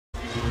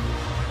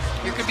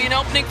Here could be an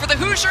opening for the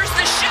Hoosiers.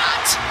 The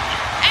shot,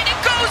 and it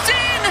goes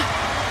in.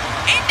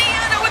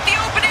 Indiana with the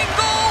opening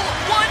goal,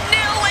 1-0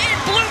 in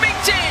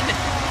Bloomington.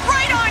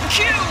 Right on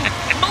cue,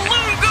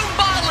 Maloon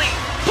Goombali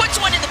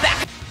puts one in the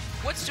back.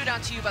 What stood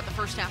out to you about the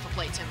first half of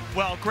play, Tim?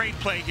 Well, great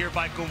play here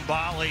by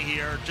Goombali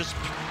here. Just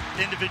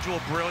individual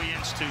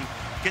brilliance to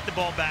get the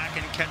ball back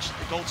and catch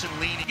the Goldson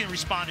leading and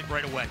responded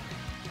right away.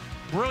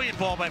 Brilliant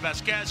ball by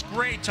Vasquez,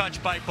 great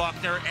touch by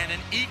Buckner, and an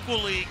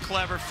equally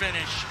clever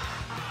finish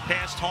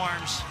past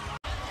Harms.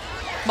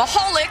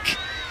 Mahalik,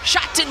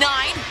 shot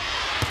denied.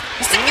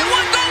 The second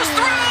one goes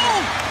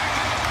through.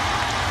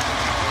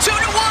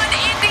 2-1,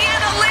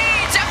 Indiana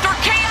leads after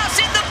chaos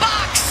in the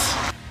box.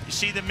 You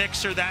see the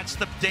mixer, that's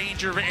the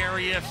danger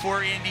area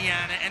for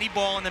Indiana. Any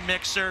ball in the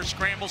mixer,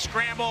 scramble,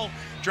 scramble,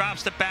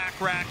 drops the back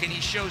rack, and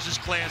he shows his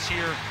class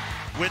here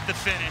with the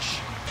finish.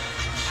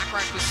 Back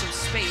rack with some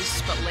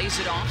space, but lays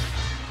it off.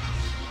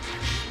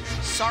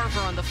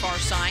 Sarver on the far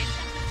side.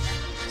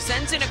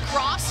 Sends in a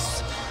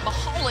cross.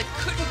 Mahalik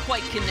couldn't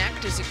quite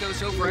connect as it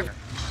goes over.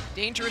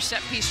 Dangerous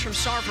set piece from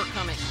Sarver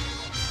coming.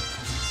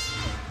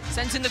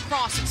 Sends in the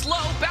cross, it's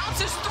low,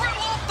 bounces through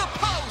off the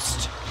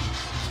post.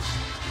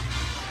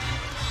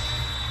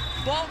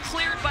 Ball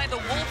cleared by the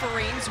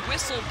Wolverines,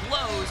 whistle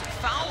blows,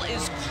 foul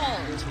is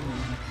called.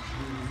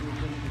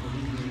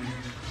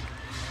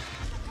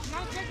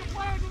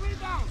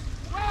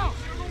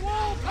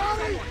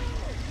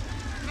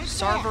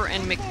 Sarver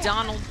and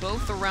McDonald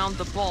both around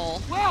the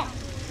ball.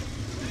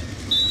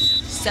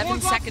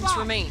 7 seconds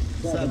remain.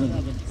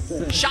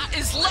 Shot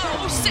is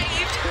low,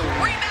 saved.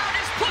 Rebound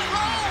is put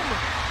home.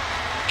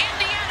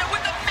 Indiana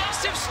with a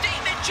massive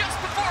statement just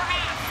before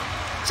half.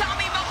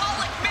 Tommy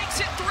Mahalik makes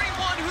it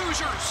 3-1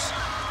 Hoosiers.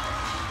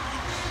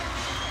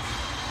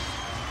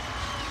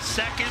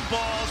 Second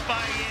balls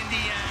by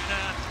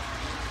Indiana.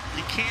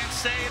 You can't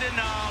say it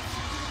enough.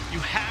 You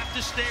have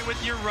to stay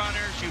with your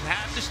runners. You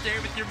have to stay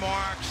with your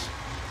marks.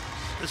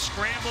 The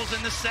scrambles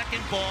and the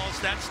second balls,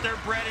 that's their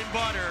bread and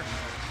butter.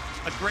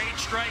 A great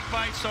strike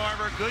by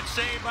Sarver, good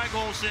save by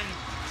Golson.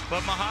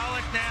 But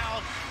Mahalik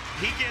now,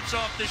 he gets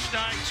off the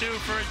schneid too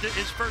for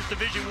his first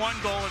Division I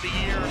goal of the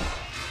year.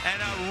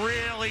 And a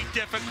really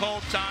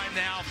difficult time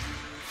now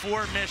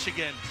for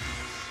Michigan.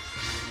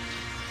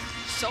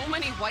 So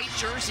many white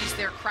jerseys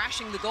there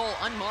crashing the goal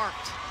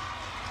unmarked.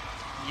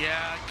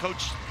 Yeah,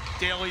 Coach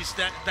Daly's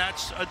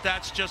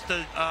that's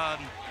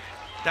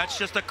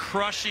just a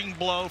crushing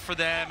blow for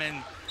them,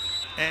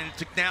 and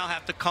to now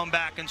have to come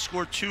back and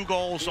score 2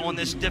 goals on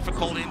this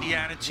difficult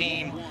Indiana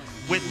team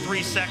with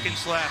 3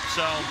 seconds left.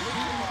 So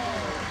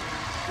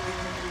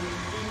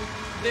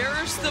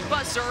there's the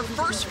buzzer.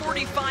 First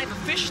 45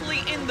 officially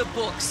in the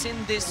books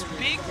in this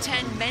Big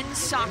Ten men's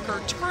soccer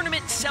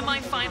tournament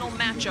semifinal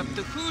matchup.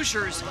 The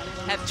Hoosiers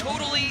have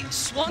totally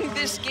swung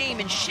this game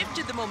and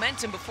shifted the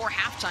momentum before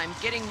halftime,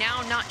 getting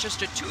now not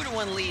just a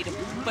 2-1 lead,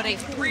 but a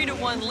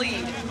 3-1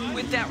 lead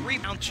with that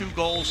rebound. 2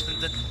 goals,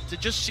 to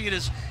just see it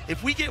as,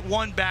 if we get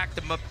one back,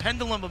 the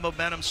pendulum of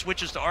momentum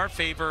switches to our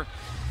favor.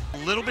 A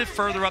little bit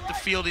further up the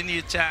field in the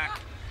attack.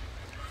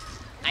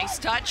 Nice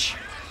touch.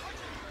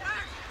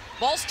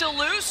 Ball still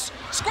loose,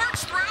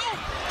 squirts through,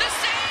 the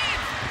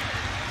save!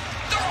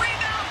 The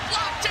rebound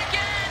blocked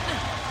again!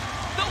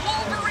 The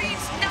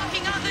Wolverines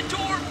knocking on the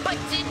door, but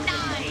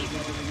denied.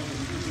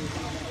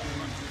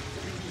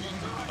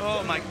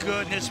 Oh my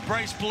goodness,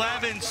 Bryce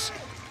Blevins.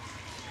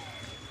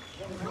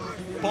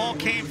 Ball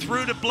came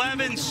through to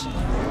Blevins.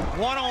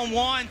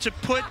 1-on-1 to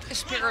put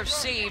this pair of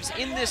saves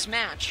in this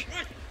match.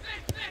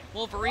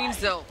 Wolverines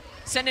though,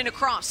 sending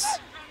across.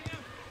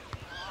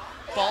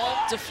 Ball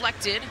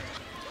deflected.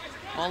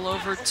 All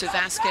over to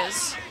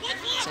Vasquez,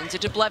 sends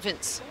it to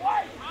Blevins.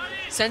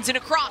 Sends it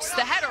across,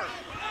 the header.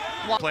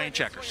 Playing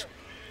checkers.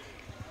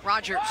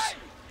 Rogers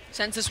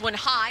sends this one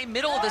high,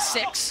 middle of the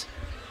 6.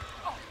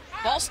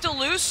 Ball still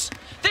loose.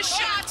 The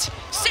shot,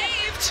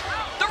 saved.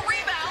 The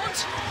rebound,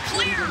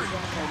 cleared.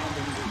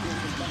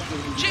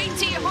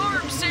 JT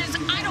Harms says,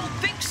 I don't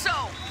think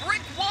so.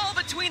 Brick wall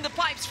between the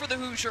pipes for the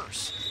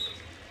Hoosiers.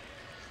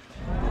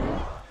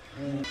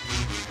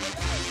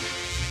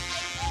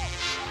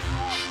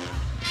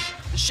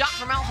 The shot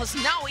from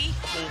Al-Hasnawi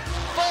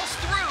falls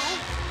through.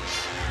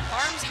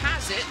 Harms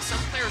has it. Some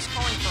players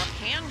calling for a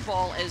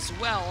handball as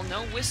well.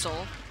 No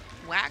whistle.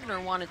 Wagner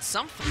wanted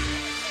something.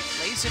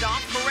 Lays it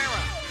off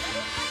Herrera.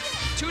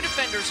 2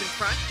 defenders in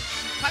front.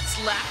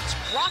 Cuts left.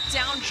 Brought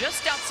down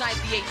just outside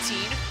the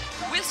 18.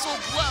 Whistle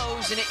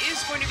blows, and it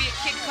is going to be a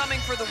kick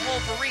coming for the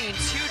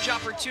Wolverines. Huge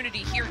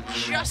opportunity here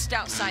just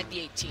outside the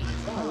 18.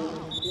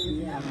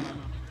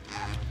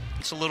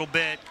 It's a little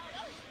bit.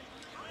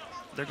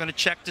 They're going to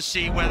check to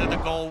see whether the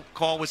goal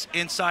call was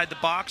inside the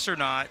box or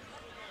not.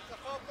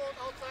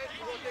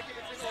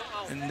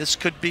 And this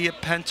could be a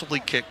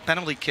penalty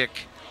kick.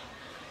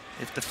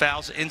 If the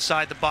foul's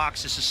inside the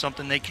box, this is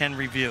something they can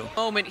review.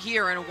 Moment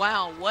here, and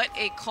wow, what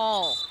a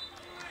call.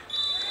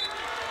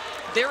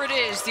 There it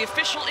is, the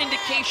official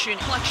indication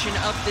collection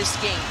of this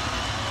game.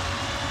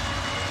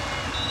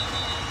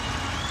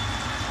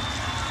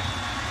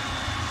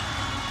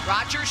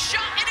 Rogers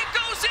shot, and it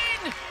goes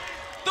in!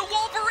 The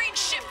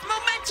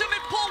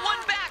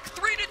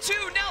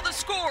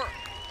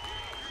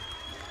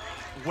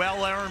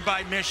well earned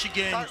by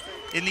Michigan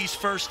in these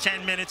first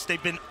 10 minutes.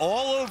 They've been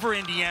all over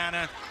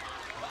Indiana,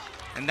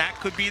 and that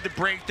could be the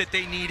break that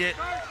they needed.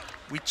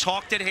 We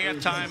talked at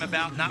halftime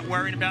about not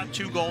worrying about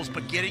 2 goals,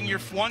 but getting your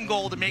 1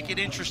 goal to make it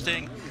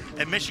interesting,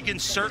 and Michigan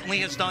certainly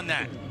has done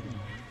that.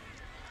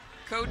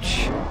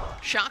 Coach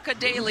Shaka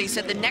Daly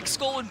said the next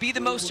goal would be the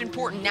most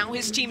important. Now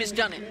his team has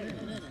done it.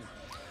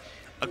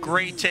 A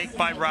great take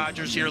by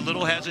Rogers here, a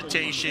little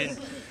hesitation,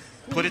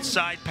 put it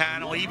side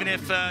panel. Even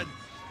if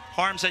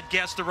Harms had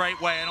guessed the right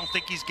way, I don't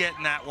think he's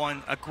getting that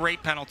one. A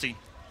great penalty.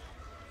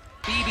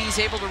 Beebe's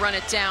able to run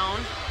it down,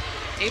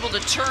 able to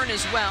turn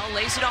as well,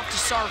 lays it off to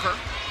Sarver.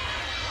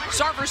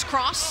 Sarver's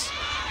cross,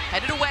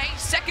 headed away,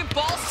 second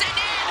ball sent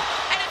in,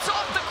 and it's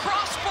off the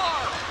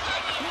crossbar.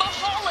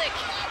 Mahalik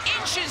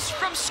inches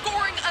from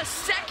scoring a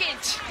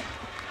second.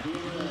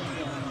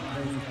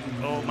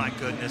 Oh my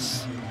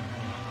goodness.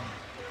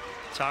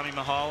 Tommy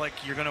Mahalik,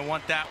 you're gonna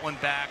want that one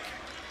back.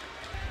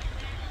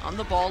 On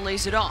the ball,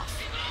 lays it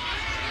off.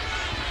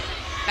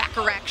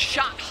 Bacharach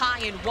shot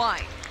high and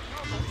wide.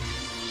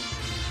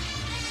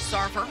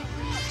 Sarver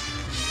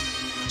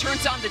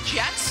turns on the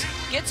Jets,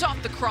 gets off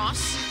the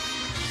cross.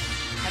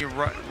 You're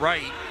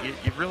right. You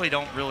really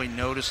don't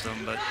notice them,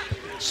 but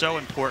so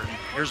important.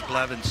 Here's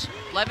Blevins.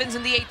 Blevins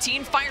in the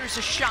 18, fires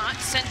a shot,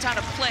 sent out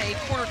of play.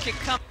 Corner kick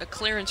come. A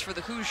clearance for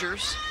the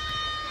Hoosiers.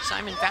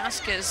 Simon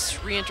Vasquez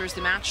re-enters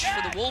the match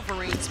for the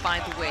Wolverines, by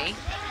the way.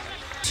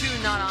 2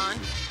 not on.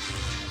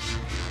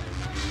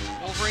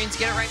 Wolverines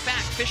get it right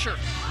back. Fisher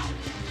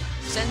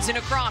sends in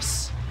a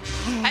cross.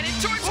 Headed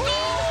towards goal,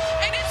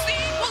 and it's the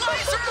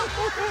equalizer!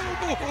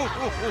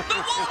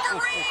 The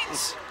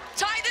Wolverines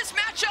tie this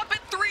match up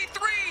at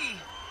 3-3.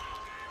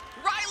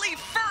 Riley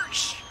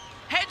Furch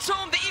heads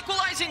home the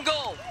equalizing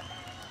goal.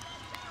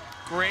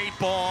 Great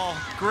ball,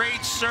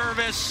 great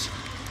service.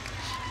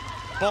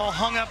 Ball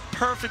hung up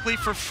perfectly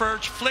for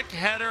Furch, flick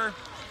header.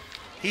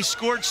 He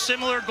scored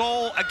similar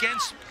goal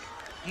against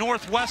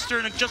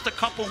Northwestern just a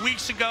couple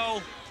weeks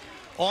ago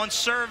on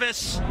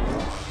service.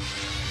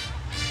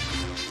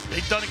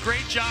 They've done a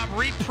great job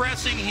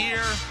repressing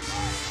here.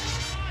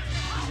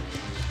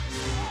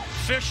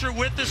 Fisher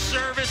with the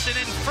service, and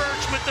then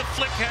Furch with the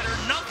flick header.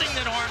 Nothing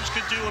that Arms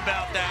could do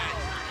about that.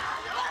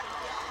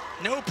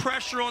 No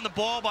pressure on the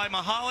ball by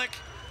Mahalik.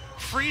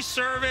 Free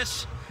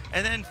service,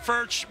 and then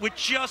Furch with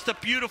just a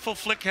beautiful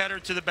flick header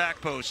to the back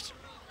post.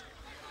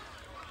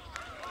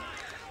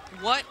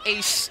 What a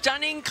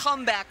stunning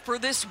comeback for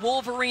this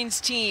Wolverines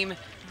team.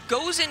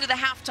 Goes into the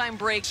halftime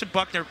break.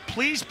 Buckner,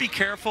 please be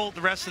careful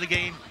the rest of the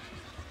game.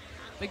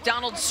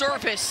 McDonald's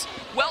service,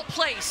 well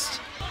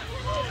placed.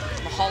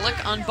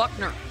 Mahalik on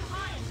Buckner.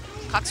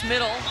 Cuts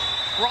middle,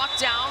 brought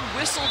down,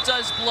 whistle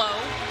does blow.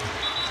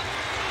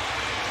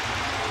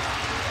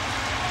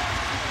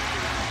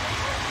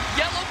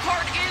 Yellow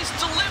card is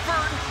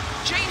delivered.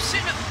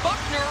 Jason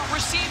Buckner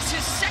receives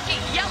his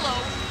 2nd yellow,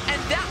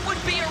 and that would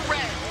be a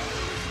red.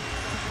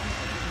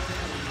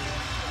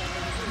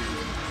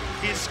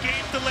 He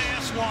escaped the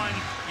last one.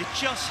 You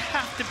just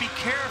have to be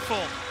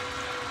careful.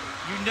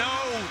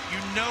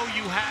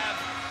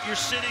 You're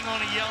sitting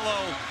on a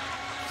yellow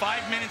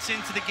 5 minutes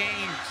into the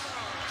game.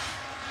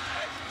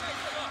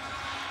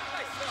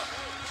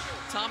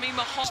 Tommy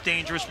Mahalik. It's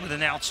dangerous with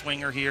an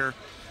outswinger here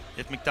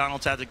if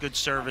McDonald's has a good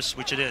service,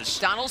 which it is.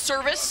 McDonald's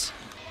service.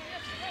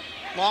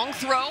 Long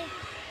throw.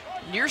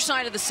 Near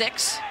side of the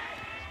 6.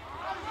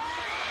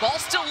 Ball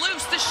still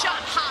loose. The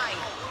shot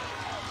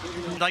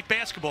high. Like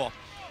basketball.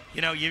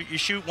 You know, you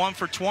shoot 1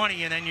 for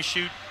 20 and then you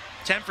shoot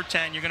 10 for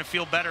 10. You're going to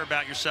feel better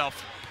about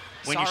yourself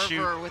when you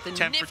shoot with a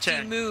 10 for nifty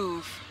 10.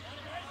 Move.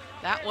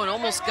 That one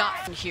almost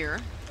got from here,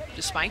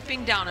 despite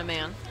being down a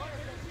man.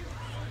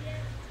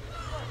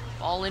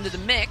 Ball into the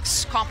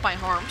mix, caught by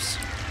Harms.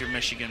 Here,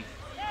 Michigan.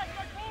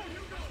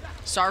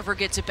 Sarver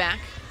gets it back.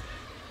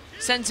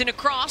 Sends in a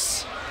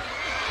cross.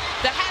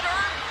 The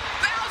header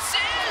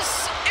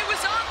bounces. It was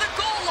on the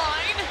goal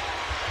line.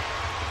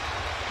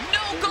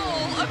 No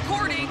goal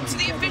according to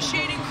the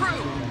officiating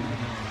crew.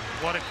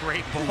 What a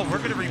great ball. We're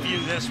going to review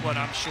this one,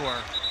 I'm sure.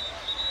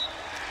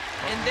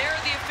 And there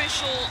the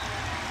official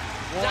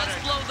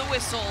does blow the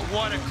whistle.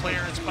 What a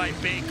clearance by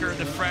Baker,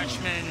 the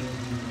freshman.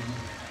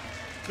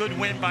 Good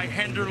win by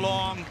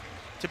Henderlong.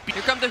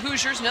 Here come the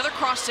Hoosiers. Another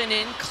cross sent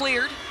in,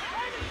 cleared.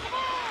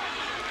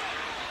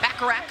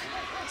 Bacharach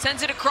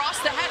sends it across,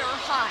 the header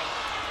high.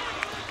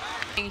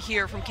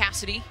 Here from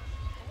Cassidy.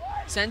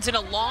 Sends in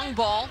a long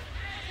ball.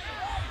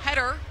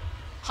 Header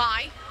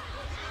high.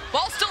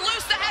 Ball still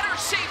loose, the header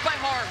saved by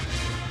Harm.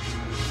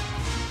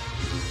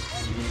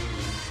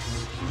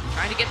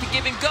 Trying to get the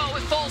give and go,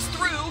 it falls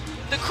through.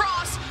 The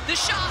cross, the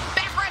shot,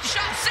 Bacharach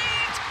shot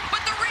saved, but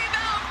the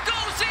rebound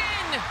goes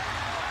in.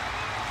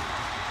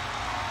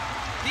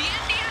 The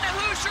Indiana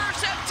Hoosiers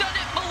have done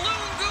it.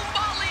 Maloon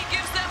Gumbali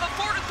gives them a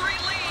 4-3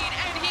 lead,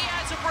 and he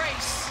has a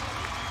brace.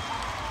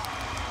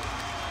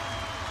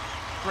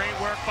 Great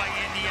work by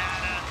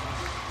Indiana.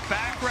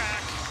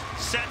 Bacharach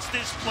sets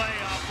this play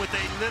up with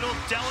a little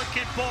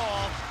delicate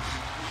ball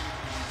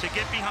to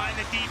get behind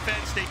the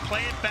defense. They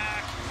play it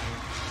back.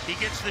 He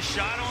gets the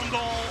shot on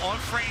goal, on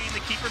frame.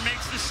 The keeper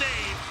makes the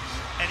save.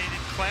 And in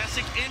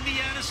classic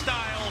Indiana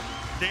style,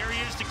 there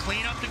he is to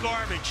clean up the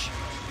garbage.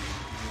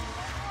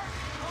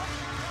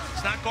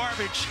 It's not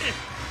garbage.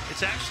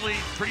 It's actually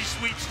pretty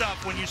sweet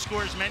stuff when you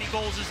score as many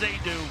goals as they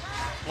do,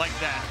 like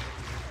that.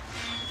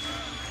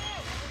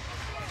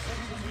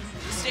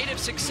 The State of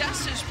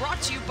Success is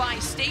brought to you by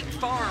State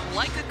Farm.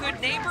 Like a good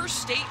neighbor,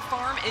 State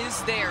Farm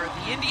is there.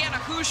 The Indiana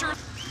Hoosiers.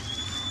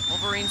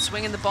 Wolverine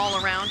swinging the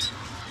ball around.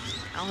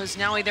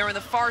 Al-Hasnaoui there on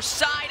the far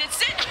side.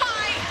 It's in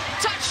high,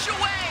 touched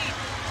away.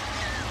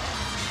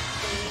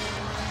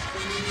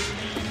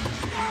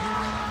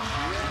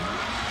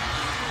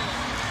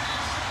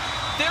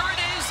 There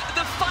it is,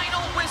 the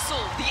final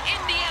whistle. The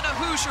Indiana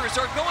Hoosiers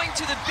are going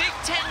to the Big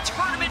Ten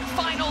Tournament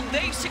Final.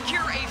 They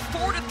secure a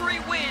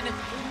 4-3 win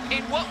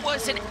in what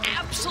was an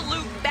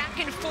absolute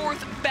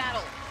back-and-forth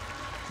battle.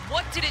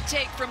 What did it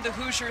take from the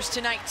Hoosiers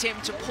tonight, Tim,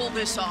 to pull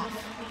this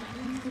off?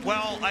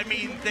 Well, I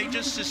mean, they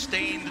just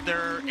sustained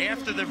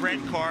after the red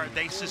card,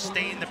 they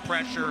sustained the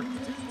pressure.